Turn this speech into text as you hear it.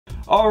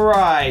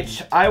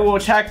Alright, I will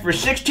attack for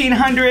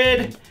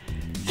 1600,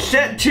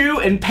 set 2,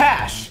 and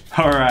pass.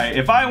 Alright,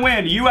 if I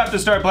win, you have to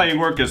start playing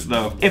Orcus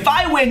though. If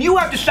I win, you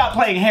have to stop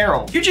playing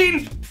Herald.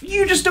 Eugene,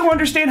 you just don't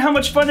understand how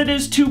much fun it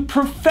is to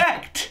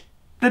perfect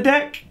the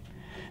deck.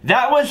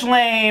 That was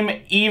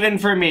lame, even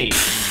for me.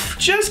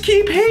 Just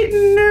keep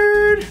hating,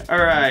 nerd.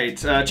 Alright,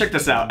 check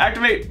this out.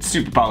 Activate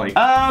Super Poly.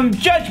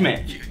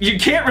 Judgment. You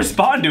can't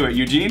respond to it,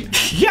 Eugene.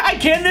 Yeah, I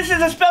can. This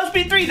is a spell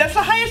speed 3. That's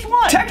the highest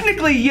one.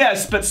 Technically,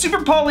 yes, but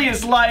Super Poly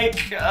is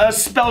like a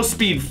spell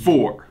speed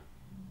 4.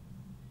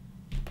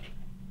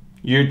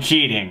 You're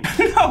cheating.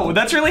 No,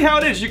 that's really how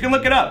it is. You can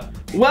look it up.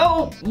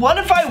 Well, what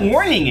if I'm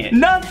warning it?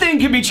 Nothing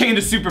can be chained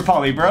to Super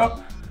Poly,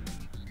 bro.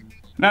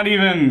 Not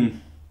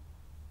even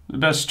the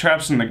best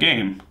traps in the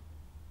game.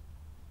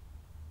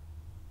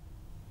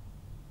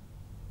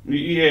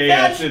 Yeah,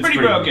 That's it's pretty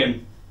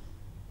broken.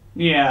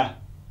 Yeah.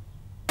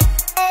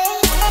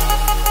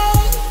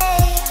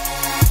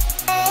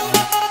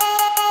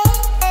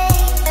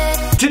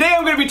 Today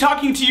I'm going to be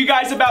talking to you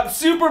guys about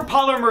Super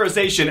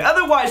Polymerization,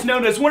 otherwise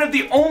known as one of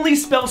the only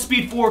spell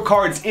speed 4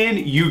 cards in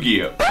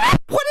Yu-Gi-Oh!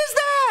 What is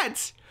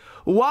that?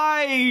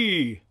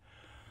 Why?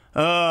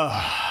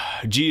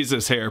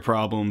 Jesus hair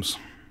problems.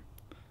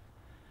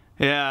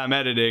 Yeah, I'm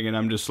editing and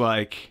I'm just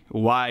like,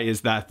 why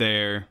is that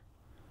there?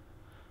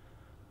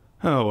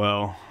 Oh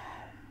well.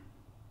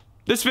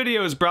 This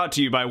video is brought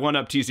to you by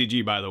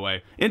 1UpTCG, by the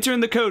way. Enter in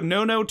the code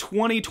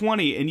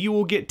YugiNoNo2020 and you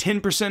will get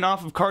 10%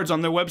 off of cards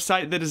on their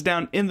website that is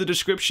down in the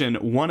description,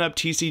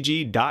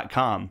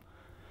 1UpTCG.com.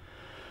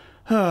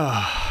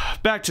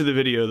 Back to the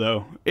video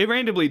though. It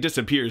randomly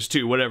disappears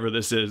too, whatever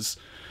this is.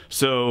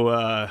 So,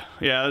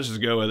 yeah, let's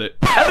just go with it.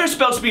 Other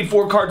spell speed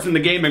 4 cards in the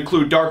game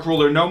include Dark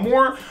Ruler No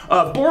More,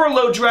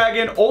 Borolo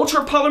Dragon,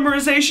 Ultra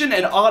Polymerization,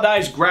 and Odd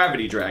Eyes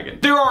Gravity Dragon.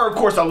 There are, of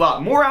course, a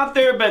lot more out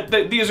there, but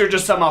these are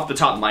just some off the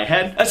top of my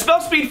head. A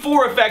spell speed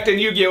 4 effect in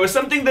Yu-Gi-Oh! Is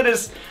something that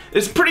is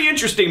pretty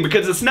interesting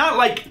because it's not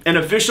like an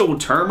official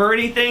term or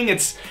anything.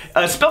 It's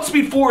spell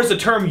speed 4 is a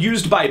term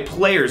used by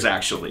players,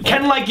 actually.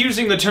 Kind of like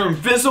using the term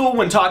fizzle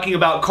when talking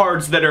about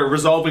cards that are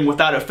resolving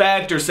without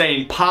effect or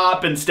saying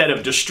pop instead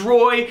of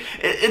destroy.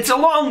 It's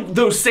along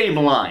those same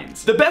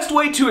lines. The best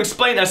way to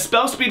explain a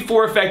spell speed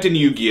 4 effect in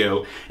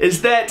Yu-Gi-Oh!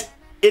 Is that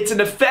it's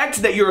an effect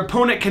that your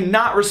opponent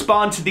cannot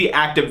respond to the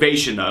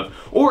activation of.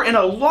 Or in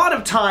a lot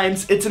of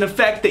times, it's an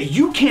effect that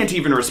you can't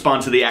even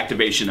respond to the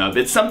activation of.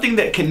 It's something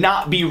that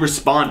cannot be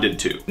responded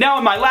to. Now,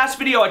 in my last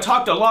video, I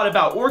talked a lot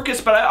about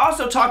Orcus, but I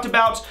also talked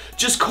about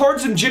just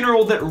cards in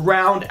general that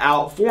round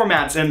out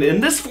formats. And in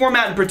this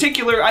format in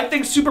particular, I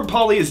think Super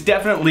Poly is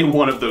definitely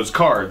one of those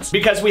cards.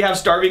 Because we have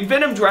Starving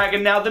Venom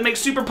Dragon now that makes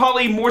Super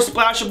Poly more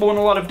splashable in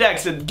a lot of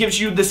decks. It gives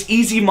you this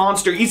easy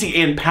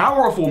and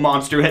powerful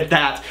monster at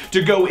that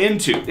to go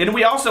into. And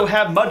we also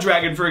have Mud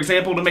Dragon, for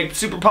example, to make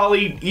Super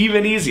Poly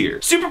even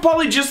easier. Super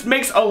Poly just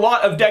makes a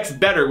lot of decks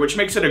better, which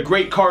makes it a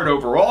great card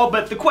overall,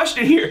 but the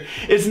question here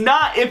is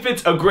not if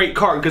it's a great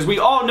card, because we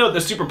all know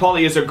that Super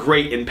Poly is a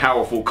great and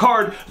powerful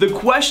card. The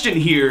question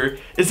here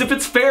is if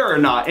it's fair or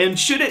not, and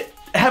should it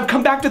have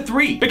come back to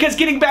 3. Because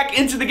getting back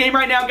into the game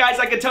right now, guys,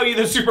 I can tell you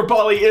that Super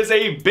Poly is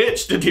a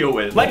bitch to deal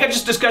with. Like I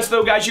just discussed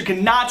though, guys, you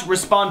cannot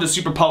respond to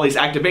Super Poly's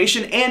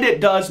activation, and it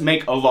does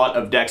make a lot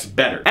of decks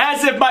better.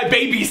 As if my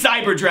baby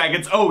Cyber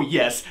Dragons, oh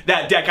yes,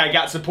 that deck I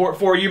got support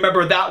for, you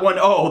remember that one?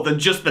 Oh,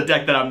 just the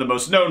deck that I'm the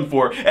most known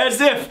for.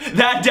 As if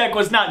that deck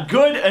was not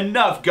good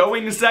enough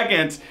going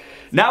second.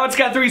 Now it's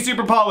got 3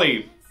 Super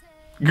Poly.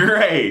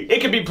 Great.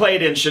 It can be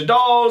played in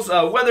Shaddolls,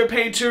 Weather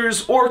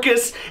Painters,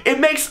 Orcus.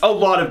 It makes a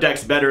lot of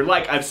decks better,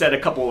 like I've said a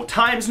couple of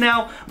times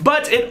now,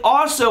 but it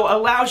also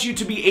allows you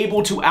to be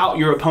able to out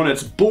your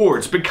opponent's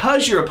boards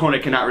because your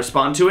opponent cannot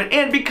respond to it,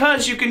 and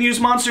because you can use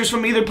monsters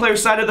from either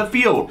player's side of the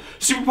field.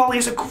 Super Poly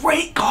is a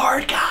great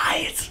card,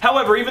 guys.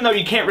 However, even though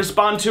you can't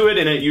respond to it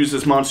and it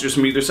uses monsters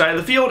from either side of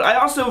the field, I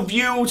also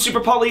view Super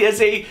Poly as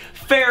a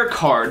fair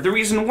card. The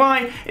reason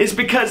why is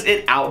because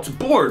it outs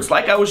boards,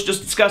 like I was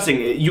just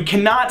discussing. You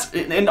cannot,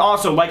 and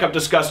also like I've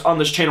discussed on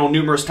this channel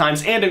numerous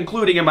times and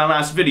including in my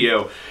last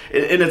video,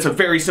 and it's a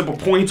very simple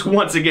point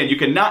once again, you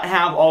cannot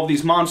have all of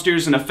these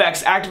monsters and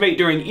effects activate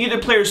during either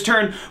player's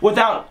turn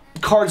without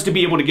cards to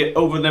be able to get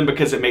over them,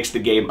 because it makes the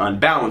game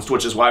unbalanced,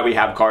 which is why we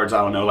have cards,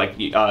 I don't know, like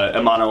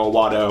Amano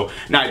Awato,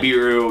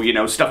 Nibiru, you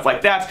know, stuff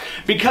like that,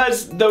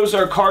 because those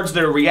are cards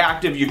that are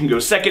reactive. You can go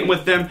second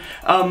with them.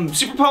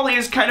 Super Poly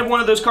is kind of one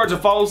of those cards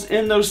that falls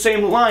in those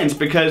same lines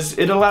because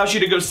it allows you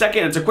to go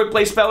second. It's a quick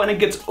play spell and it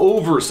gets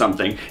over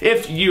something.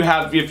 If you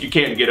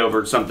can't get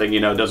over something, you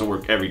know, it doesn't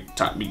work every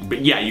time, but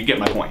yeah, you get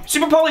my point.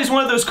 Super Poly is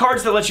one of those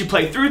cards that lets you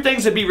play through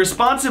things and be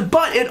responsive,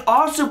 but it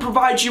also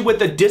provides you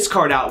with a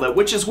discard outlet,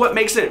 which is what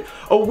makes it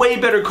a way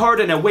better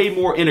card and a way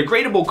more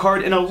integratable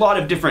card in a lot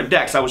of different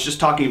decks. I was just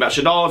talking about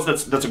Shaddolls,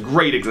 that's a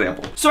great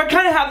example. So I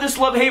kind of have this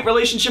love-hate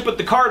relationship with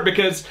the card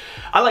because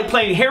I like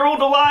playing Herald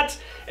a lot,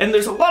 and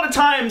there's a lot of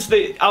times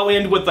that I'll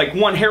end with like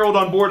 1 Herald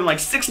on board and like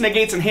 6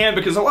 negates in hand,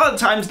 because a lot of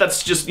times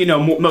that's just, you know,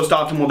 most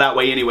optimal that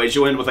way anyways.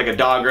 You'll end with like a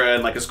Dagra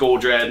and like a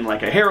Skuldred and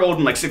like a Herald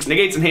and like 6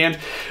 negates in hand.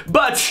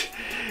 But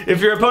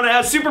if your opponent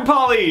has Super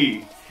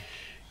Poly,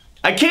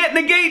 I can't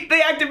negate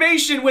the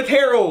activation with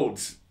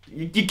heralds.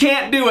 You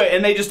can't do it,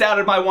 and they just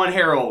outed my one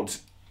herald.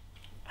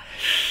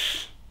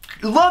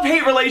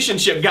 Love-hate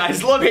relationship,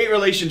 guys. Love-hate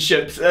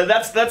relationships.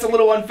 That's a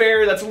little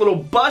unfair. That's a little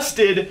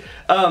busted.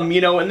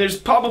 You know, and there's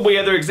probably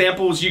other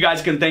examples you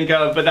guys can think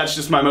of, but that's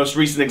just my most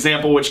recent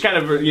example, which kind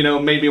of, you know,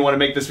 made me want to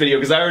make this video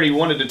because I already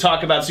wanted to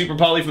talk about Super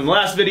Poly from the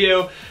last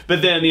video,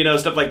 but then, you know,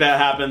 stuff like that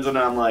happens, and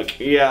I'm like,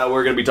 yeah,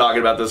 we're gonna be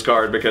talking about this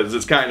card because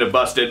it's kind of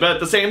busted. But at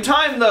the same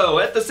time,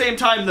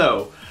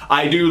 though,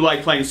 I do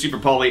like playing Super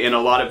Poly in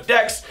a lot of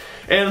decks.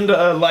 And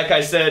like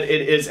I said,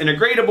 it is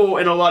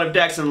integratable in a lot of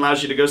decks and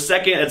allows you to go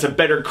second. It's a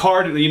better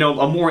card, you know,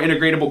 a more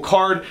integratable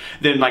card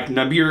than like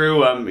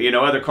Nibiru, you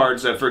know, other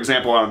cards that, for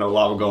example, I don't know,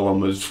 Lava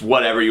Golem is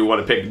whatever you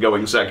want to pick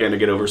going second to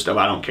get over stuff.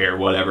 I don't care,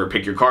 whatever,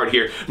 pick your card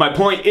here. My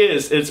point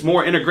is, it's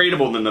more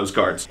integratable than those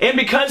cards. And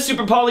because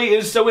Super Poly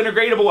is so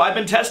integratable, I've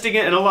been testing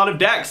it in a lot of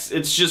decks.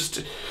 It's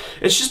just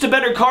a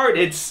better card.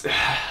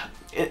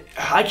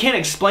 I can't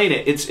explain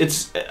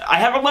it. I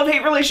have a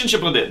love-hate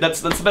relationship with it.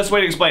 That's the best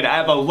way to explain it. I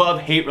have a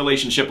love-hate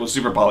relationship with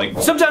Super Poly.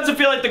 Sometimes I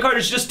feel like the card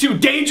is just too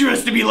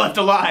dangerous to be left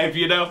alive,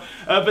 you know?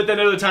 But then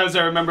other times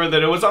I remember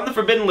that it was on the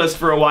forbidden list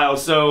for a while,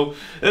 so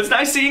it's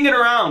nice seeing it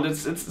around.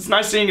 It's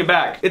nice seeing it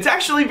back. It's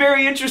actually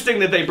very interesting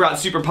that they brought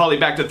Super Poly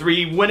back to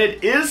 3 when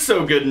it is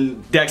so good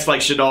in decks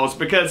like Shaddolls,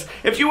 because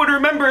if you would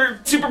remember,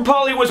 Super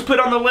Poly was put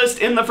on the list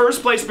in the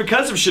first place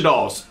because of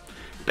Shaddolls.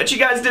 Bet you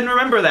guys didn't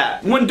remember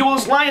that. When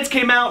Duelist Alliance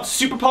came out,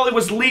 Super Poly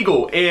was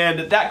legal,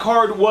 and that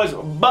card was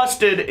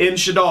busted in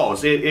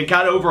Shaddolls. It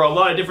got over a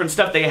lot of different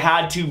stuff. They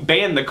had to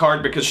ban the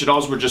card because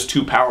Shaddolls were just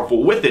too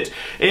powerful with it.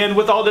 And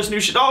with all this new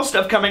Shaddolls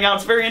stuff coming out,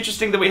 it's very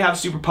interesting that we have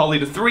Super Poly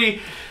to 3.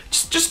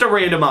 Just a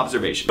random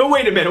observation. But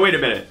wait a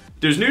minute.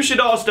 There's new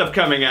Shaddolls stuff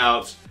coming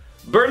out.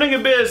 Burning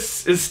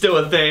Abyss is still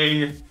a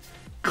thing.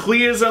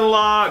 Klea's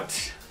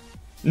unlocked.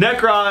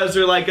 Nekroz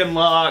are like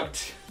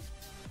unlocked.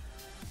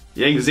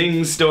 Yang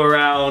Zing's still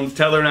around,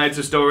 Teller Knights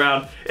are still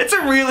around. It's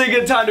a really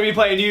good time to be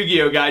playing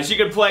Yu-Gi-Oh, guys. You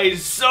can play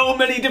so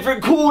many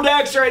different cool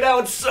decks right now.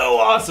 It's so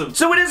awesome.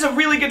 So it is a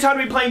really good time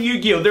to be playing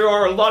Yu-Gi-Oh. There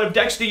are a lot of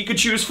decks that you could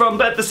choose from,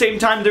 but at the same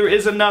time, there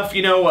is enough,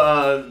 you know,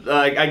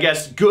 I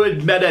guess,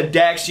 good meta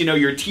decks, you know,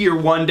 your tier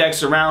 1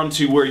 decks around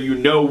to where you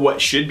know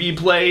what should be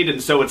played,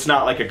 and so it's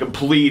not like a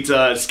complete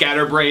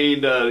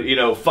scatterbrained, you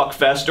know,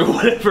 fuckfest or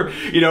whatever.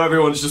 You know,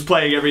 everyone's just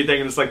playing everything,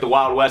 and it's like the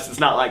Wild West.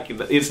 It's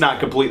not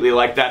completely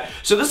like that.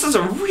 So this is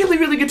a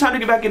really good time to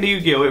get back into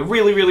Yu-Gi-Oh! It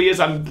really is.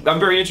 I'm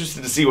very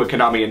interested to see what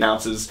Konami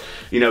announces,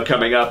 you know,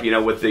 coming up, you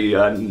know, with the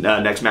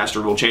next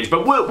Master Rule change.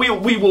 But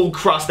we will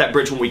cross that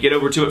bridge when we get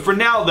over to it. For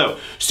now, though,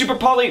 Super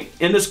Poly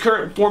in this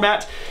current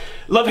format,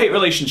 love-hate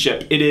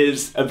relationship. It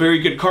is a very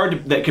good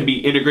card that can be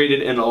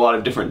integrated in a lot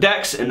of different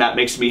decks, and that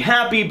makes me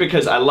happy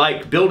because I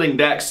like building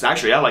decks.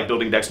 Actually, I like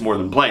building decks more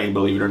than playing,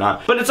 believe it or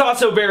not. But it's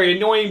also very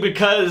annoying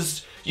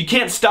because you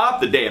can't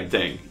stop the damn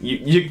thing.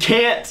 You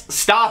can't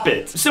stop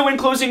it. So in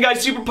closing,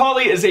 guys, Super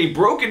Poly is a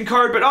broken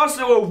card, but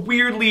also a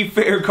weirdly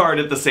fair card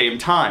at the same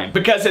time.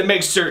 Because it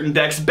makes certain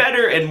decks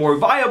better and more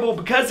viable,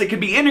 because it can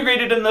be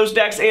integrated in those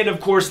decks, and of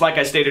course, like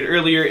I stated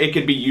earlier, it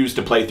can be used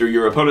to play through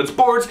your opponent's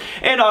boards,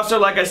 and also,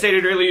 like I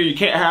stated earlier, you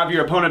can't have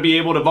your opponent be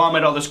able to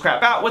vomit all this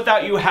crap out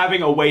without you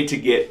having a way to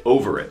get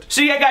over it.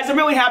 So yeah, guys, I'm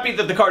really happy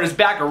that the card is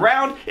back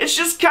around. It's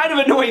just kind of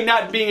annoying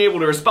not being able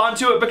to respond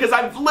to it, because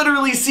I've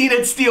literally seen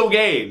it steal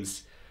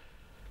games.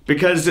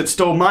 Because it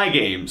stole my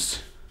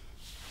games.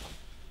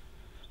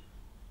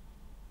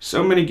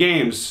 So many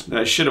games that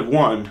I should have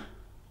won,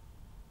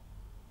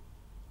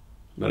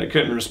 but I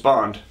couldn't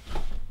respond.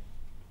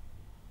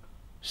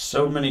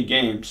 So many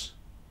games.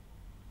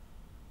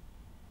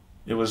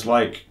 It was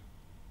like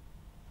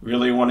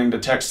really wanting to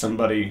text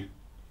somebody,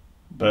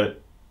 but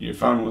your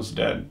phone was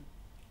dead.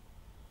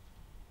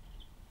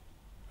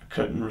 I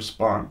couldn't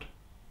respond.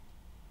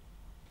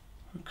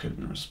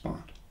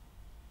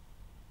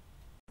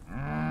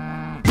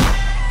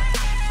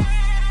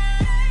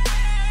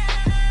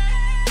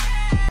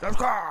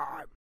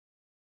 Subscribe!